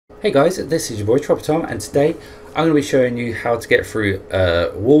Hey guys, this is your boy Trapper Tom, and today I'm going to be showing you how to get through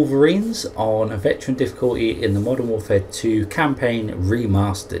Wolverines on a veteran difficulty in the Modern Warfare 2 Campaign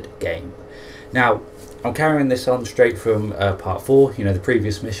Remastered game. Now, I'm carrying this on straight from part 4, you know, the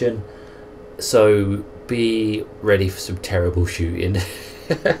previous mission, so be ready for some terrible shooting.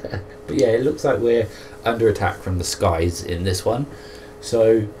 But yeah, it looks like we're under attack from the skies in this one.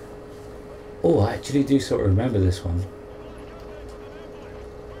 So, oh, I actually do sort of remember this one.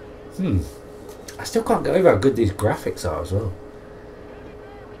 I still can't get over how good these graphics are as well.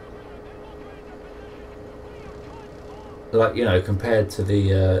 Like, you know, compared to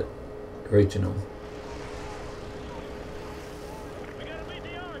the original.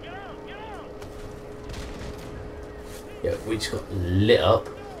 Yeah, we just got lit up.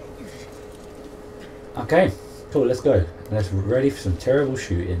 Okay, cool, let's go. Let's ready for some terrible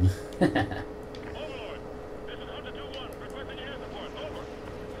shooting.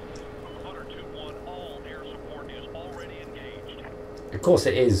 Of course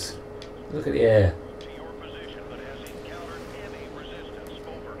it is. Look at the air.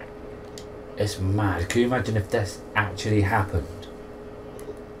 It's mad. Can you imagine if this actually happened?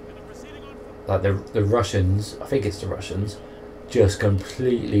 Like the Russians, I think it's the Russians, just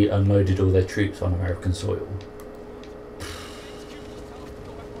completely unloaded all their troops on American soil.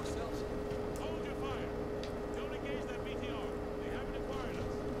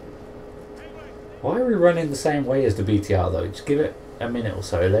 Why are we running the same way as the BTR though? Just give it a minute or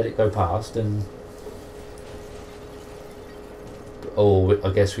so, let it go past, and oh,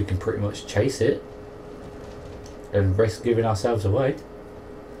 I guess we can pretty much chase it and risk giving ourselves away.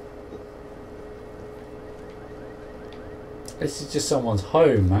 This is just someone's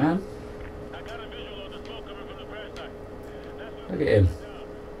home, man. Look at him.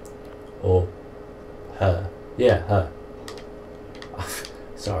 Or her. Yeah, her.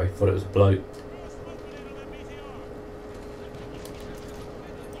 Sorry, thought it was a bloke.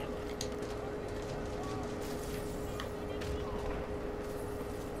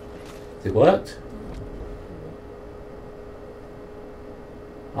 It worked.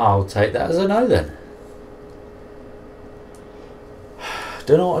 I'll take that as a no then.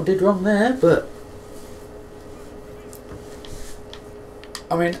 Don't know what I did wrong there, but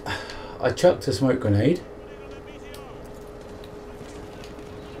I mean, I chucked a smoke grenade.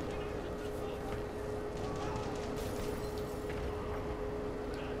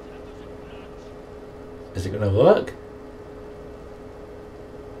 Is it going to work?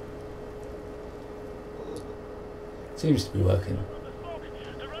 Seems to be working.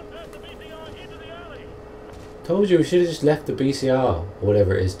 Told you we should have just left the BCR, or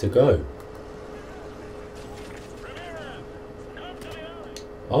whatever it is, to go.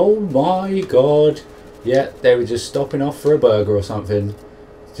 Oh my god. Yeah, they were just stopping off for a burger or something.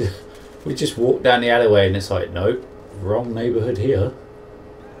 We just walked down the alleyway and it's like, nope, wrong neighbourhood here.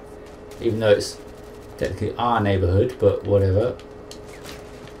 Even though it's technically our neighbourhood, but whatever.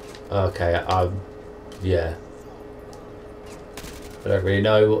 Okay, yeah. I don't really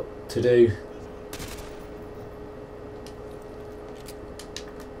know what to do.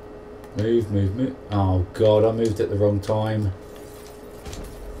 Move, move, move. Oh god, I moved at the wrong time.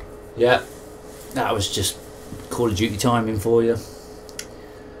 Yeah, that was just Call of Duty timing for you.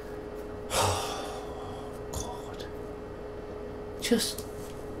 God. Just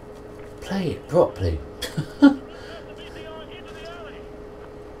play it properly.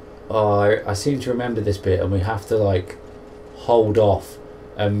 Oh, I seem to remember this bit, and we have to like hold off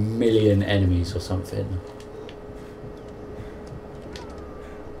 1,000,000 enemies or something.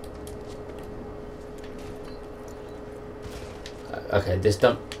 Okay, this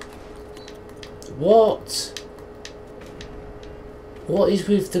don't. What? What is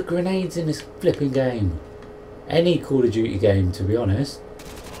with the grenades in this flipping game? Any Call of Duty game, to be honest.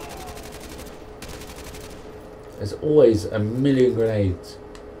 There's always 1,000,000 grenades.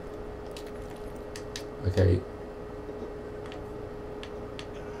 Okay.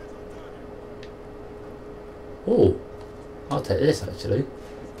 Oh, I'll take this actually.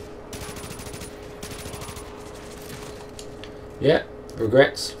 Yeah,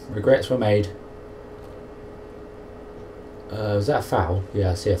 regrets were made. Was that a foul?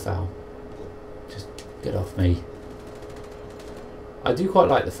 Yeah, I see a foul. Just get off me. I do quite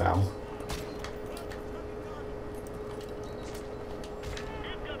like the foul.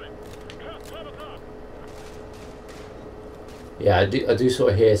 Yeah, I do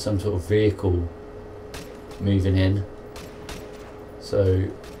sort of hear some sort of vehicle moving in. So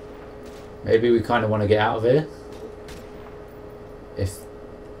maybe we kind of want to get out of here. If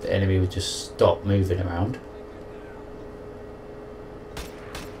the enemy would just stop moving around.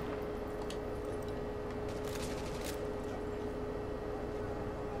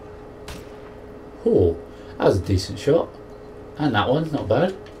 Oh, that was a decent shot. And that one, not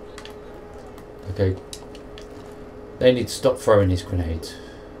bad. Okay. They need to stop throwing these grenades.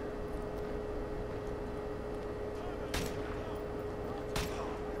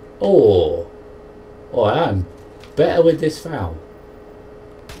 Oh. Oh, I am better with this foul.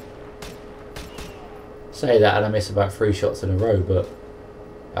 Say that and I miss about 3 shots in a row, but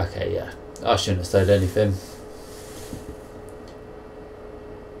okay, yeah. I shouldn't have said anything.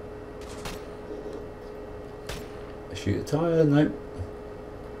 Shoot a tyre, nope.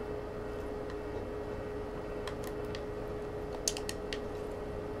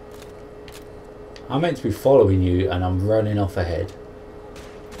 I'm meant to be following you and I'm running off ahead.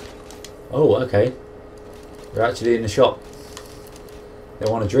 Oh, okay. You're actually in the shop. They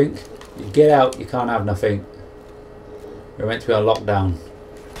want a drink? You get out, you can't have nothing. You're meant to be on lockdown.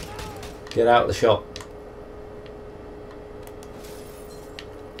 Get out of the shop.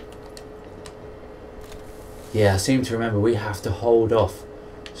 Yeah, I seem to remember we have to hold off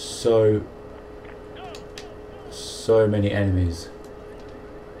so many enemies.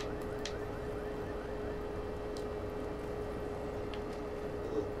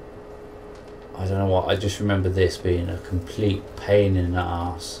 I don't know what, I just remember this being a complete pain in the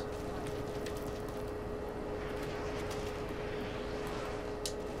arse.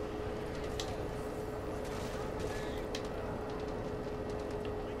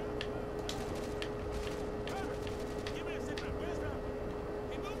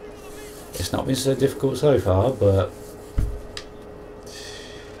 It's not been so difficult so far, but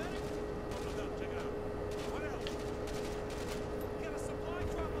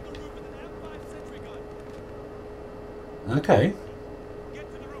okay.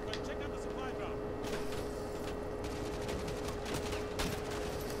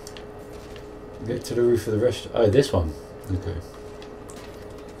 Get to the roof of the rest. Oh, this one. Okay.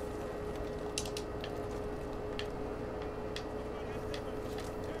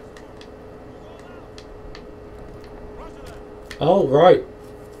 Oh, right.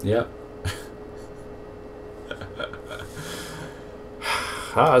 Yep.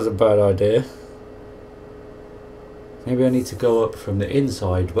 That was a bad idea. Maybe I need to go up from the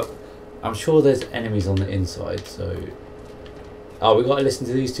inside, but I'm sure there's enemies on the inside, so... Oh, we got to listen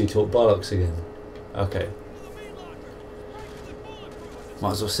to these two talk bollocks again. Okay.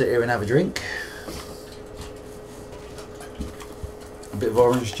 Might as well sit here and have a drink. A bit of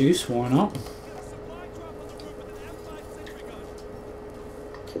orange juice, why not?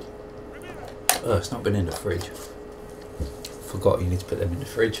 Oh, it's not been in the fridge. Forgot you need to put them in the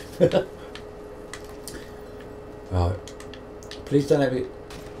fridge. Right. Please don't let me...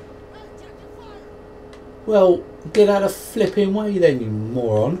 Well, get out of flipping way then, you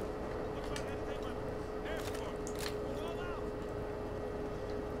moron.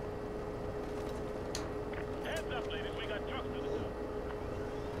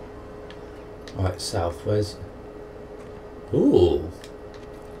 Right, south, where's... Ooh.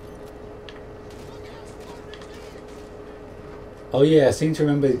 Oh yeah, I seem to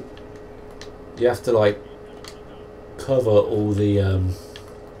remember you have to like cover all the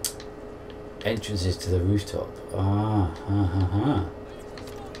entrances to the rooftop. Ah, ha ha ha.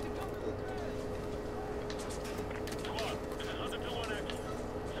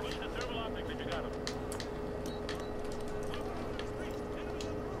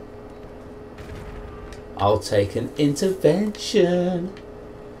 I'll take an intervention.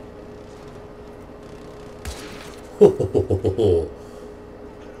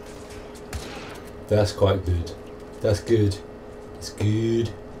 That's quite good. That's good. It's good.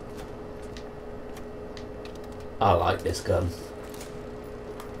 I like this gun.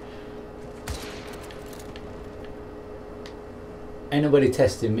 Ain't nobody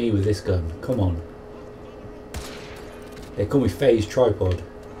testing me with this gun. Come on. They call me Phase Tripod.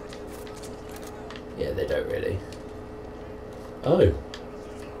 Yeah, they don't really. Oh.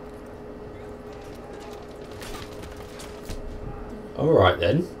 Alright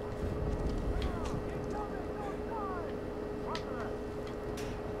then.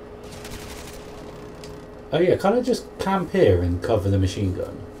 Oh yeah, can't I just camp here and cover the machine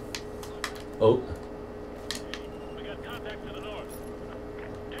gun? Oh. We got contact to the north.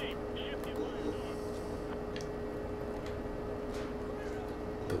 Hey, ship you north.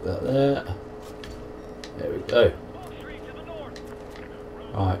 Put that there. There we go.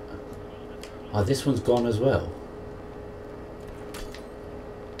 Right. Oh, this one's gone as well.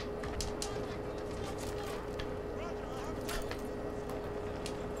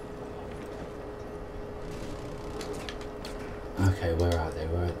 Okay, where are they?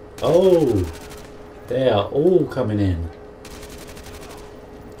 Where are they? Oh! They are all coming in.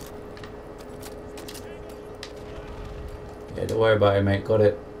 don't worry about it, mate. Got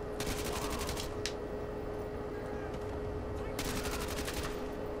it.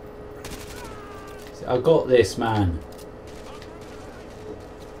 I got this, man.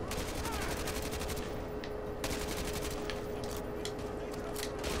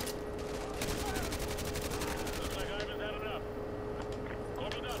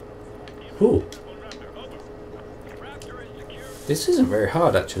 Ooh. This isn't very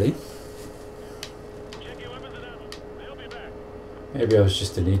hard, actually. Maybe I was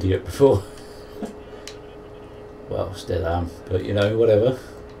just an idiot before. Well, still am, but you know, whatever.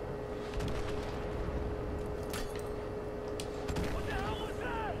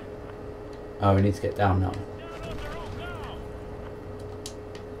 Oh, we need to get down now.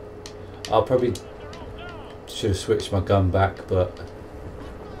 I'll probably should have switched my gun back, but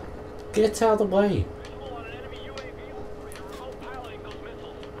get out of the way.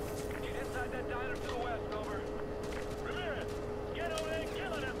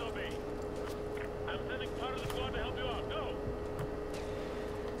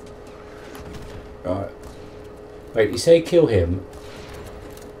 Right. Wait, you say kill him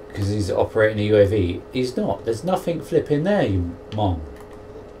because he's operating a UAV. He's not. There's nothing flipping there, you mom.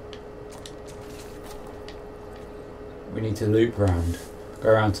 We need to loop round. Go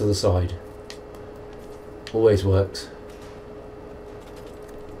around to the side. Always works.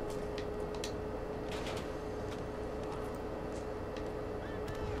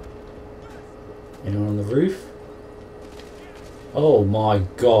 Anyone on the roof? Oh my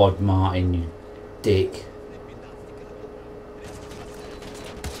god, Martin, you dick.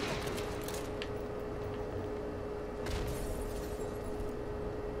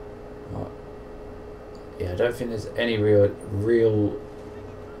 Yeah, I don't think there's any real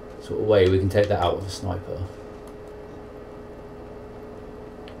sort of way we can take that out with a sniper.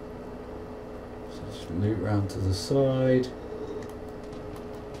 So just loop round to the side.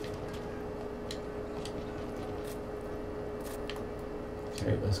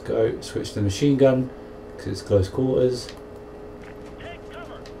 Okay, let's go. Switch to machine gun because it's close quarters. Take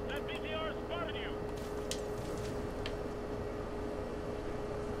cover. That BTR spotted you.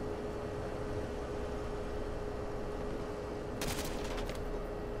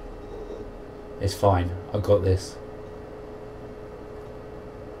 It's fine. I got this.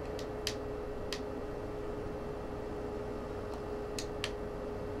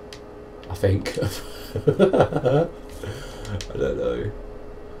 I think. I don't know.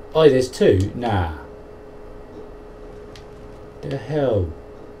 Oh, there's two? Nah. The hell?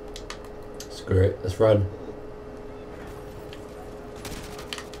 Screw it. Let's run.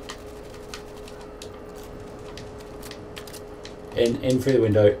 In through the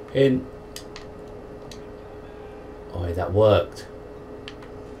window. In. Oh, that worked.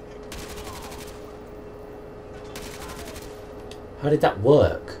 How did that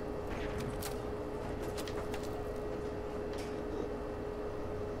work?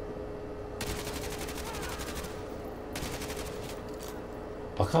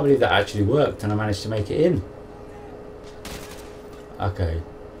 I can't believe that actually worked and I managed to make it in. Okay.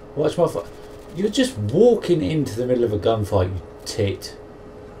 Watch my fire. You're just walking into the middle of a gunfight, you tit.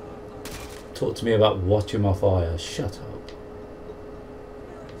 Talk to me about watching my fire. Shut up.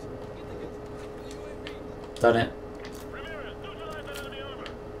 Done it.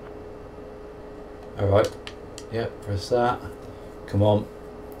 Alright. Yep, press that. Come on.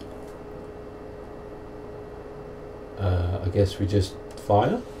 I guess we just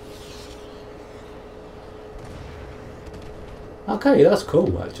fire. Okay, that's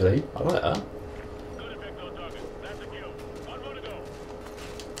cool actually. I like that.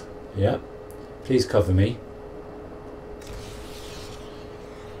 Yep. Please cover me.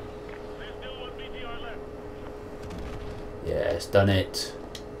 Yes, done it.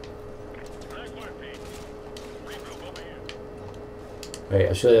 Wait,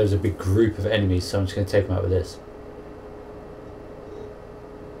 I'm sure there was a big group of enemies, so I'm just going to take them out with this.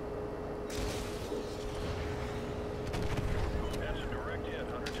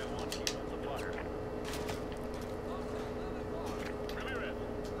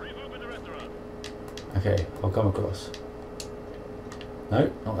 Okay, I'll come across.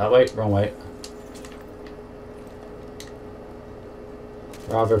 No, not that way, wrong way.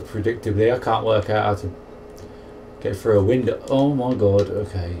 Rather predictably, I can't work out how to get through a window. Oh my god,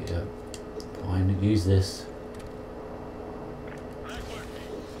 okay, yeah. Fine, use this.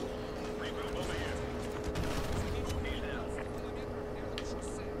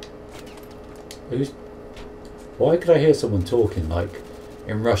 Who's... Why could I hear someone talking, like,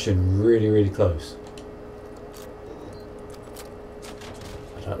 in Russian really, really close?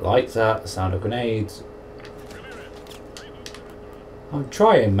 I don't like that. The sound of grenades. I'm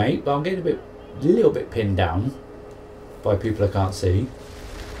trying, mate, but I'm getting a little bit pinned down by people I can't see.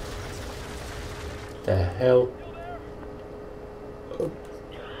 The hell?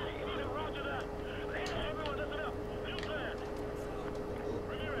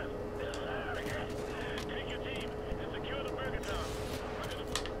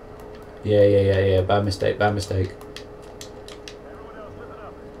 Yeah. Bad mistake.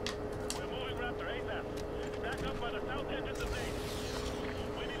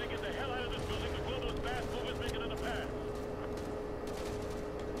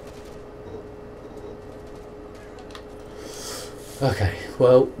 Okay,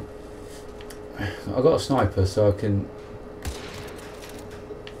 well, I got a sniper, so I can.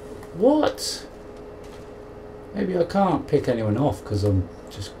 What? Maybe I can't pick anyone off because I'm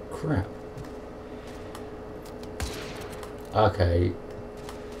just crap. Okay.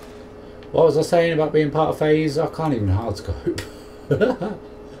 What was I saying about being part of phase? I can't even hardscope.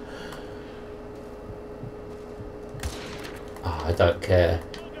 I don't care.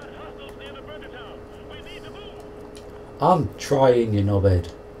 I'm trying, you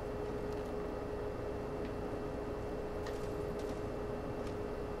knobhead.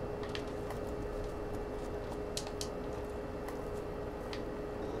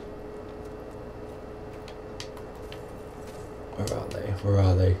 Where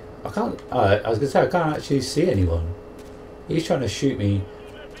are they? I can't. I was gonna say I can't actually see anyone. He's trying to shoot me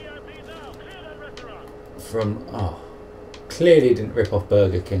from. Oh, clearly didn't rip off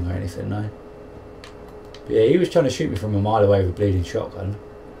Burger King or anything, no. But yeah, he was trying to shoot me from a mile away with a bleeding shotgun.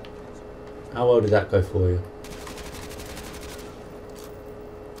 How well did that go for you?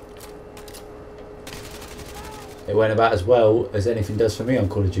 It went about as well as anything does for me on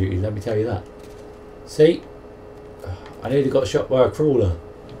Call of Duty, let me tell you that. See? I nearly got shot by a crawler.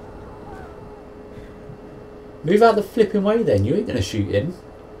 Move out the flipping way then, you ain't gonna shoot him.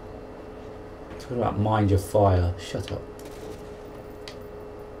 Talking about mind your fire. Shut up.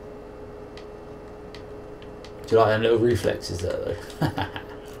 Do you like them little reflexes there though?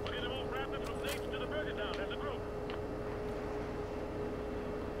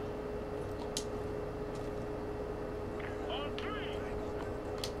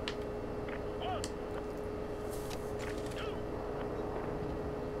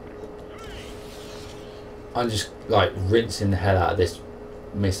 I'm just like rinsing the hell out of this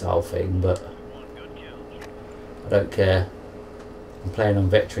missile thing, but I don't care. I'm playing on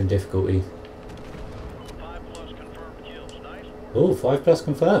veteran difficulty. 5+ confirmed kills. Nice. Oh, 5+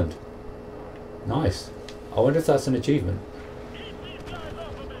 confirmed. Nice. I wonder if that's an achievement. Keep these guys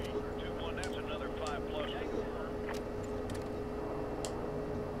off of me. 2-1, that's another 5+.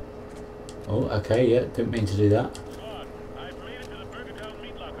 Oh, okay, yeah, didn't mean to do that. Squad, I've made it to the Burger Town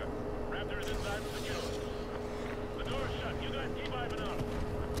meat locker. Raptor is inside with the kills. The door's shut. You guys keep Ivan out.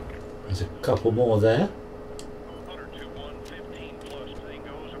 There's a couple more there. Hunter 2-1, 15+ thing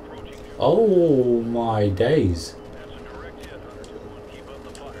goes approaching you. Oh my days. That's a direct hit, Hunter 2-1. Keep up the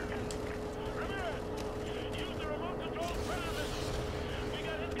fire. Ramirez, use the remote control predator missile. We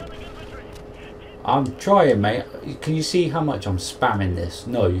got incoming infantry. I'm trying, mate. Can you see how much I'm spamming this?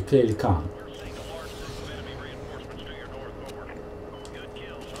 No, you clearly can't. We're seeing a large system of enemy reinforcements to your north. Over. Good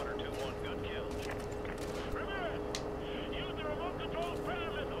kills, Hunter 2-1. Good kills. Ramirez, use the remote control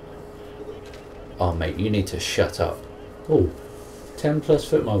predator missile. Oh, mate, you need to shut up. Oh, 10+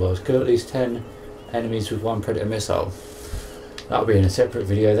 foot mobiles. Kill at least 10 enemies with 1 predator missile. That'll be in a separate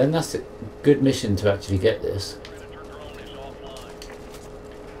video then. That's a good mission to actually get this. Predator drone is offline.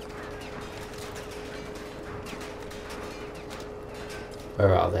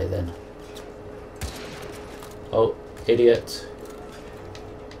 Where are they then? Oh, idiot.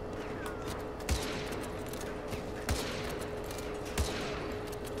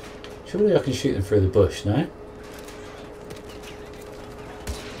 Surely I can shoot them through the bush, no?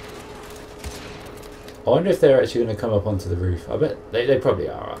 I wonder if they're actually going to come up onto the roof. I bet they probably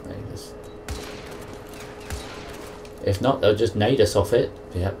are, aren't they? Just... If not, they'll just nade us off it.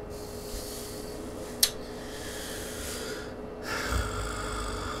 Yep.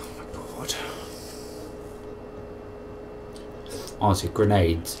 Honestly,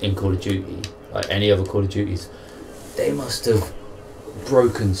 grenades in Call of Duty, like any other Call of Duties, they must have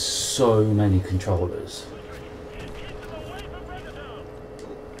broken so many controllers.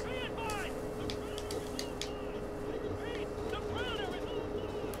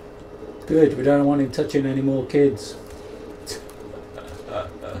 Good, we don't want him touching any more kids.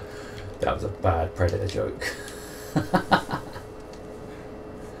 That was a bad Predator joke.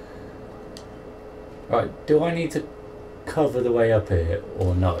 Right, do I need to cover the way up here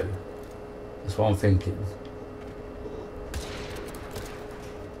or no? That's what I'm thinking.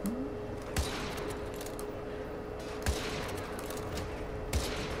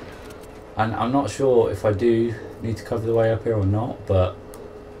 And I'm not sure if I do need to cover the way up here or not, but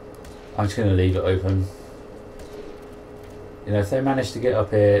I'm just going to leave it open. You know, if they manage to get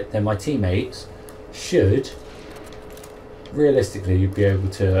up here, then my teammates should realistically be able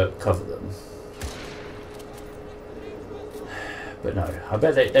to cover them. But no, I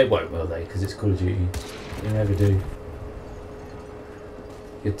bet they won't, will they? Because it's Call of Duty. They never do.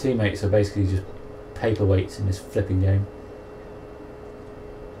 Your teammates are basically just paperweights in this flipping game.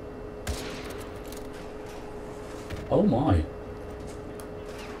 Oh my.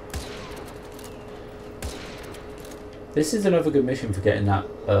 This is another good mission for getting that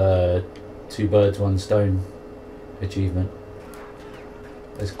 2 birds 1 stone achievement.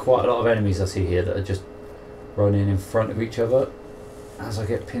 There's quite a lot of enemies I see here that are just running in front of each other as I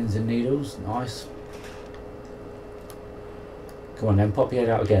get pins and needles. Nice. Come on then, pop your head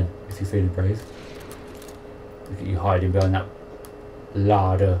out again if you're feeling brave. Look at you hiding behind that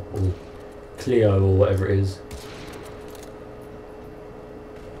Lada or Clio or whatever it is.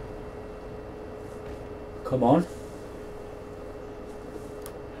 Come on.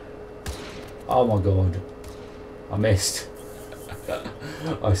 Oh my god. I missed.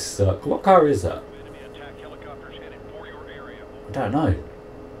 I suck. What car is that? Enemy attack helicopters headed for your area. I don't know.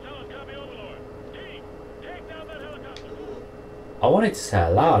 Someone copy Overlord. Team, take down that helicopter. I wanted to say a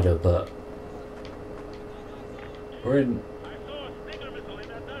Lada, but we're in I saw a Stinger missile in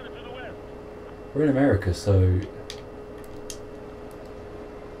that diner to the west. we're in America, so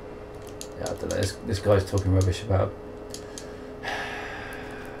yeah, I don't know. This guy's talking rubbish about.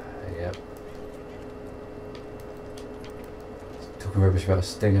 Yep. Talking rubbish about a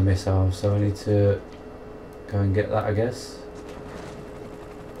Stinger missile, so I need to go and get that, I guess.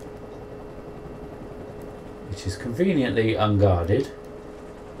 Which is conveniently unguarded.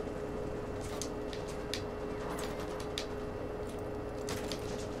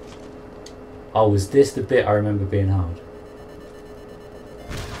 Oh, was this the bit I remember being hard?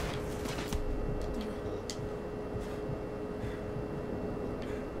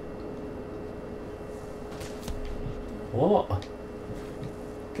 What?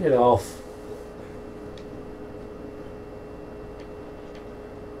 Get off.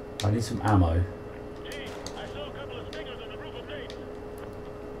 I need some ammo. Team, I saw a couple of Stingers on the roof of Nate's.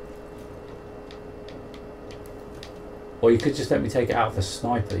 Or you could just let me take it out of a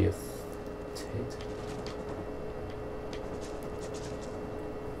sniper, you tit.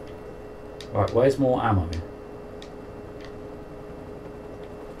 Right, where's more ammo?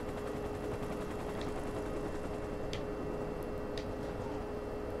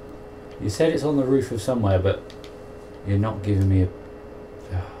 You said it's on the roof of somewhere, but you're not giving me a...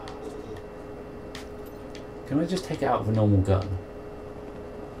 Can I just take it out of a normal gun?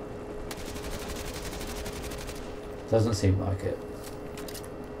 Doesn't seem like it.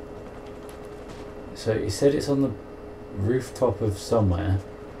 So you said it's on the rooftop of somewhere.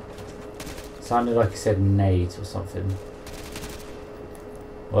 Sounded like you said nades or something.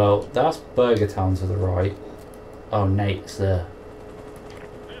 Well, that's Burger Town to the right. Oh, Nate's there.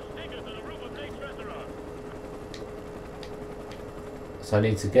 There's Stingers on the roof of Nate's restaurant. So I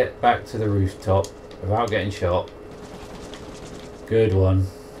need to get back to the rooftop without getting shot. Good one.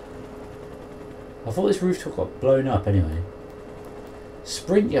 I thought this rooftop got blown up anyway.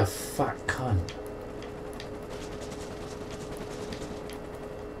 Sprint, you fat cunt.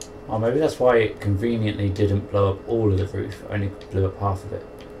 Oh, maybe that's why it conveniently didn't blow up all of the roof, only blew up half of it.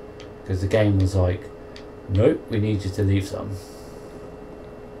 Because the game was like, nope, we need you to leave some.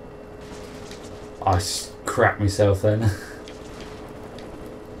 I cracked myself then.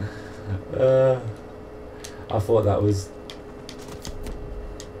 I thought that was...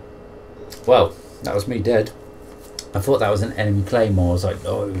 Well, that was me dead. I thought that was an enemy claymore. I was like,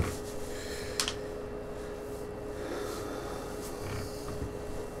 no.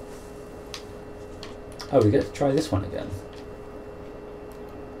 Oh, we get to try this one again.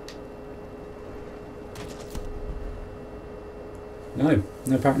 No,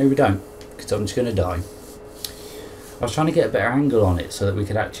 apparently we don't, because I'm just going to die. I was trying to get a better angle on it so that we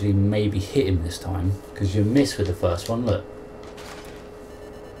could actually maybe hit him this time, because you missed with the first one, look.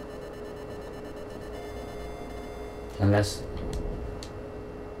 Unless...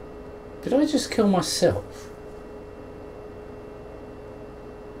 Did I just kill myself?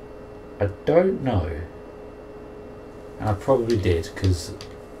 I don't know. And I probably did, because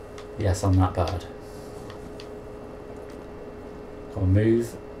yes, I'm that bad. I'll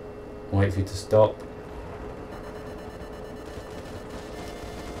move, wait for you to stop.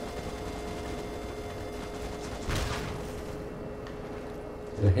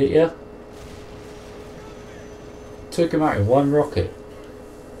 Did I hit you? Took him out in one rocket.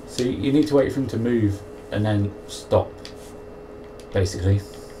 So you need to wait for him to move and then stop, basically.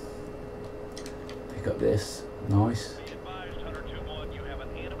 Pick up this. Nice. Be advised, Hunter 2-1, you have an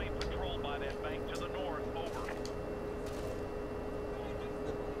enemy patrol by that bank to the north. Over.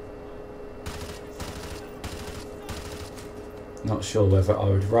 Not sure whether I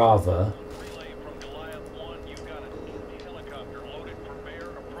would rather. Relay from Goliath 1, you've got a helicopter loaded for bear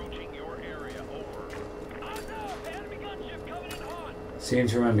approaching your area. Over. Enemy gunship coming in hot. Seem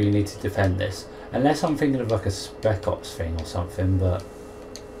to remember you need to defend this. Unless I'm thinking of like a Spec Ops thing or something, but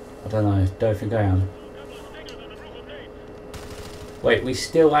I don't know. Don't think I am. Wait, we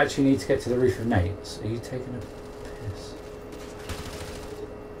still actually need to get to the roof of Nate's. Are you taking a piss?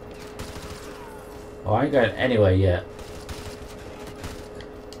 Oh, I ain't going anywhere yet.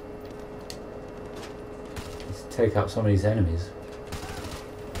 Let's take out some of these enemies.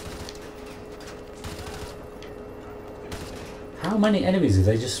 How many enemies have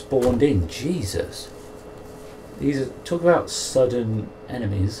they just spawned in? Jesus. These are, talk about sudden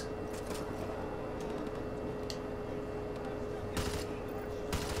enemies.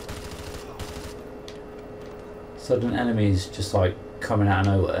 Sudden enemies just like coming out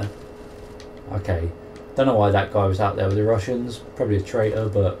of nowhere. Okay. Don't know why that guy was out there with the Russians. Probably a traitor,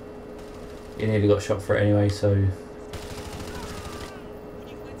 but he nearly got shot for it anyway, so.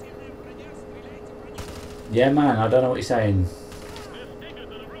 Yeah, man, I don't know what you're saying.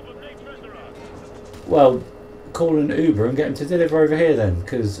 Well, call an Uber and get him to deliver over here then,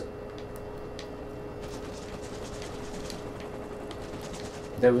 because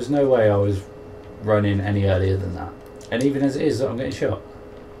there was no way I was running any earlier than that. And even as it is, I'm getting shot.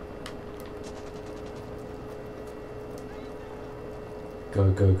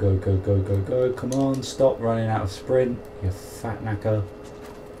 Go, go, go, go, go, go, go. Come on, stop running out of sprint, you fat knacker.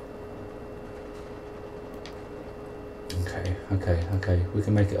 Okay, okay, okay. We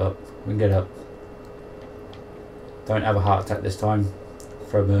can make it up. We can get up. Don't have a heart attack this time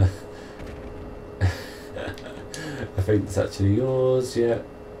from a I think it's actually yours, yeah.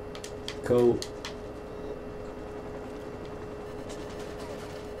 Cool.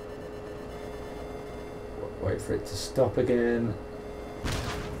 Wait for it to stop again.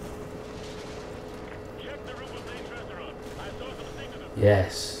 Check the roof of Nate's restaurant. I saw some signals.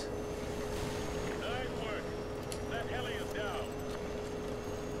 Yes. Nice work. That heli is down.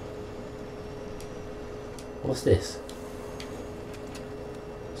 What's this?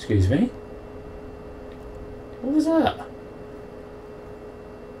 Excuse me? What was that?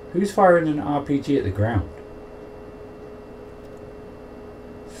 Who's firing an RPG at the ground?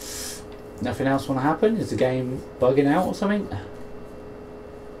 Nothing else want to happen? Is the game bugging out or something?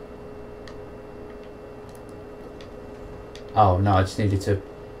 Oh no, I just needed to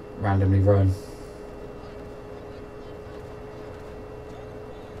randomly run.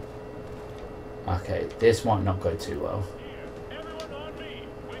 Okay, this might not go too well. Everyone on me.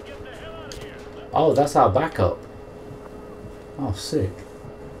 We get the hell out of here. Oh, that's our backup. Oh, sick.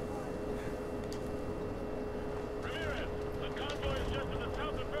 Ramirez, the convoy is just to the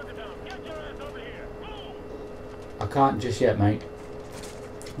south of Bergetown. Get your ass over here. Move! I can't just yet, mate.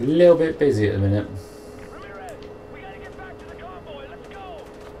 A little bit busy at the minute. Ramirez, we gotta get back to the convoy. Let's go!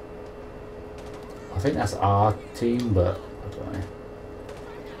 I think that's our team, but I don't know.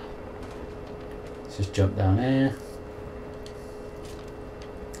 Let's just jump down here.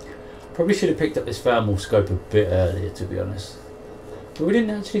 Probably should have picked up this thermal scope a bit earlier, to be honest. But we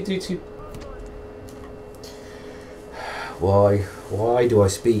didn't actually do too... Why do I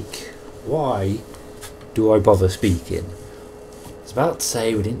speak? Why do I bother speaking? I was about to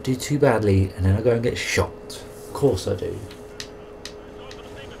say we didn't do too badly, and then I go and get shot. Of course I do. I saw some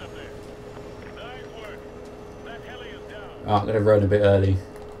signals up there. Nice work. That heli is down. Oh, I'm going to run a bit early.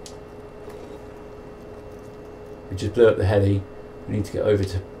 We just blew up the heli. We need to get over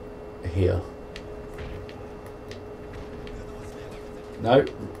to here. No,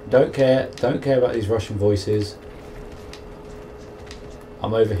 don't care. Don't care about these Russian voices.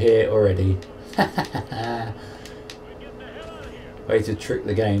 I'm over here already. Way to trick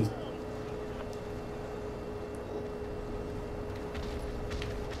the game.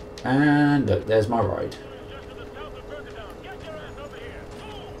 And look, there's my ride.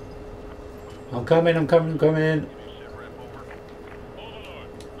 I'm coming, I'm coming, I'm coming.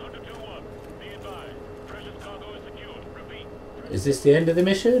 Is this the end of the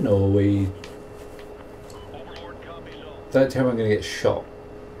mission, or we... Don't tell me I'm going to get shot.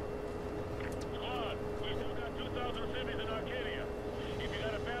 Squad, we still got 2,000 civvies in Arcadia. If you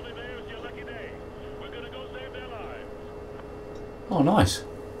got a family there, it's your lucky day. We're gonna go save their lives. Oh, nice.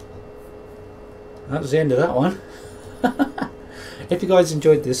 That was the end of that one. If you guys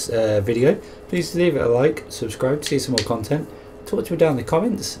enjoyed this video, please leave it a like, subscribe to see some more content, talk to me down in the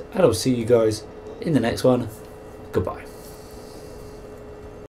comments, and I'll see you guys in the next one. Goodbye.